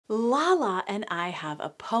Lala and I have a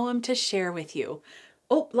poem to share with you.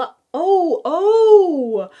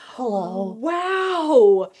 Oh. Hello.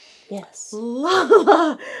 Wow. Yes.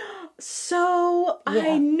 Lala. So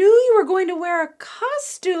Yeah. I knew you were going to wear a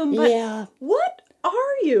costume, but Yeah. what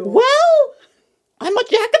are you? Well, I'm a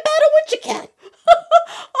jack-a-battle-witch-a-cat.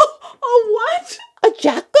 A what? A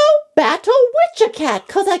jack-o'-battle-witch-a-cat.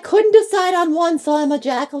 Because I couldn't decide on one, so I'm a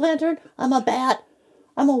jack-o'-lantern, I'm a bat,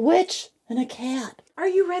 I'm a witch, and a cat. Are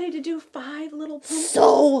you ready to do 5 little pumpkins?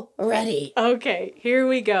 So ready. Okay, here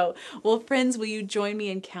we go. Well, friends, will you join me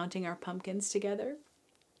in counting our pumpkins together?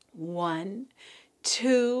 1,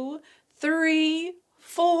 2, 3,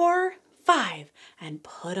 4, 5. And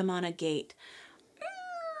put them on a gate.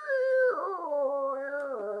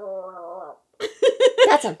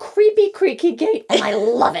 That's a creepy, creaky gate, and I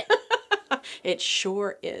love it. It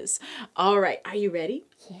sure is. All right, are you ready?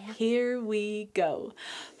 Yeah. Here we go.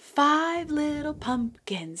 5 little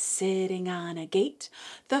pumpkins sitting on a gate.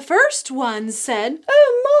 The first one said,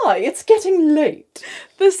 Oh my, it's getting late.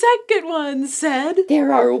 the second one said,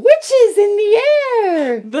 There are witches in the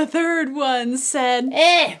air. the third one said,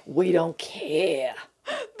 We don't care.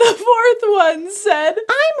 the fourth one said,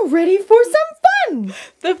 I'm ready for some fun.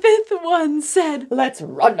 the fifth one said, Let's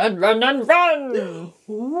run and run and run.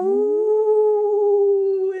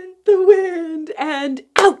 ooh, went the wind, and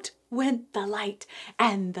out went the light,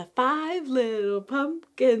 and the 5 little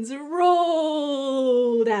pumpkins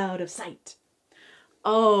rolled out of sight.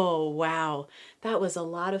 Oh, wow. That was a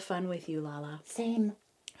lot of fun with you, Lala. Same.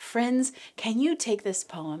 Friends, can you take this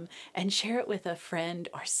poem and share it with a friend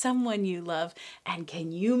or someone you love? And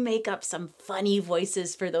can you make up some funny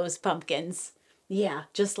voices for those pumpkins? Yeah,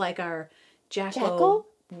 just like our Jackal?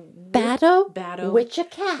 Battle?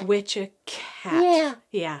 Witch-a-cat. Yeah.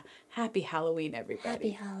 Yeah. Happy Halloween, everybody. Happy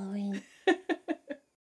Halloween.